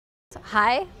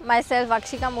Hi, myself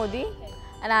Akshika Modi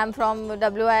and I am from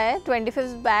WIIA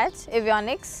 25th batch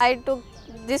Avionics. I took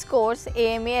this course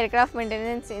AME Aircraft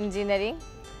Maintenance Engineering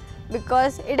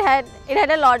because it had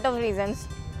a lot of reasons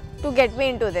to get me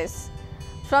into this.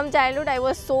 From childhood I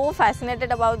was so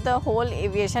fascinated about the whole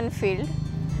aviation field.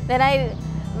 Then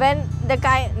when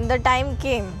the time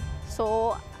came,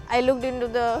 so I looked into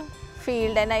the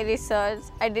field and I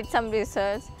did some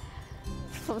research.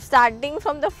 Starting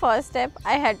from the first step,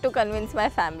 I had to convince my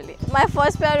family. My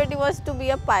first priority was to be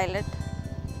a pilot,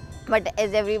 but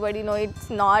as everybody knows, it's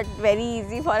not very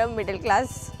easy for a middle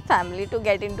class family to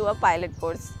get into a pilot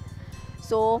course.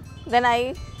 So then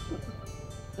I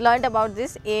learned about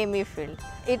this AME field.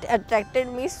 It attracted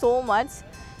me so much,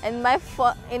 and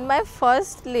in my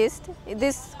first list,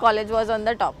 this college was on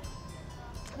the top.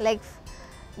 Like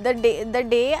the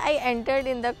day I entered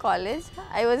in the college,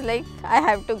 I was like, I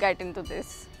have to get into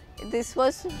this. This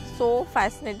was so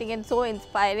fascinating and so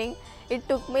inspiring. It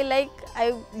took me like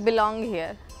I belong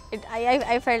here.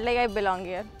 I felt like I belong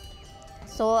here.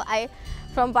 So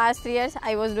from past 3 years,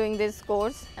 I was doing this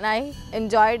course and I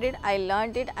enjoyed it. I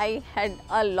learned it. I had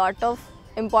a lot of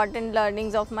important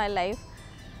learnings of my life.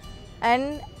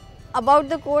 And about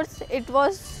the course, it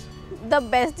was the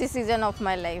best decision of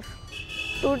my life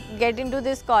to get into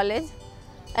this college,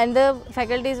 and the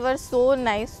faculties were so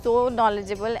nice, so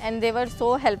knowledgeable, and they were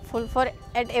so helpful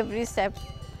at every step.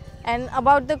 And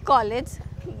about the college,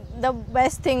 the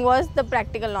best thing was the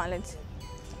practical knowledge.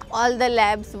 All the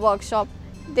labs, workshop,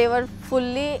 they were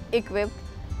fully equipped.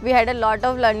 We had a lot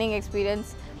of learning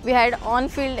experience. We had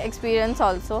on-field experience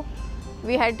also.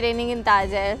 We had training in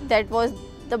Taj Air. That was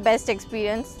the best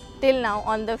experience till now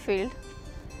on the field.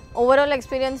 Overall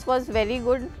experience was very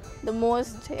good. The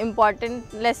most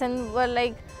important lesson were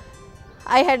like,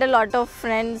 I had a lot of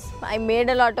friends, I made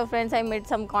a lot of friends, I made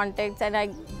some contacts,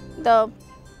 and the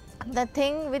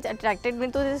thing which attracted me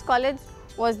to this college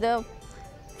was the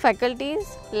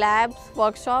faculties, labs,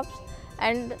 workshops,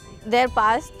 and their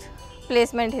past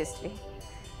placement history.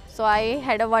 So I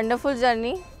had a wonderful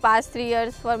journey. Past 3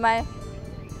 years were my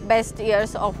best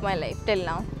years of my life till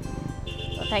now.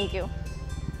 So thank you.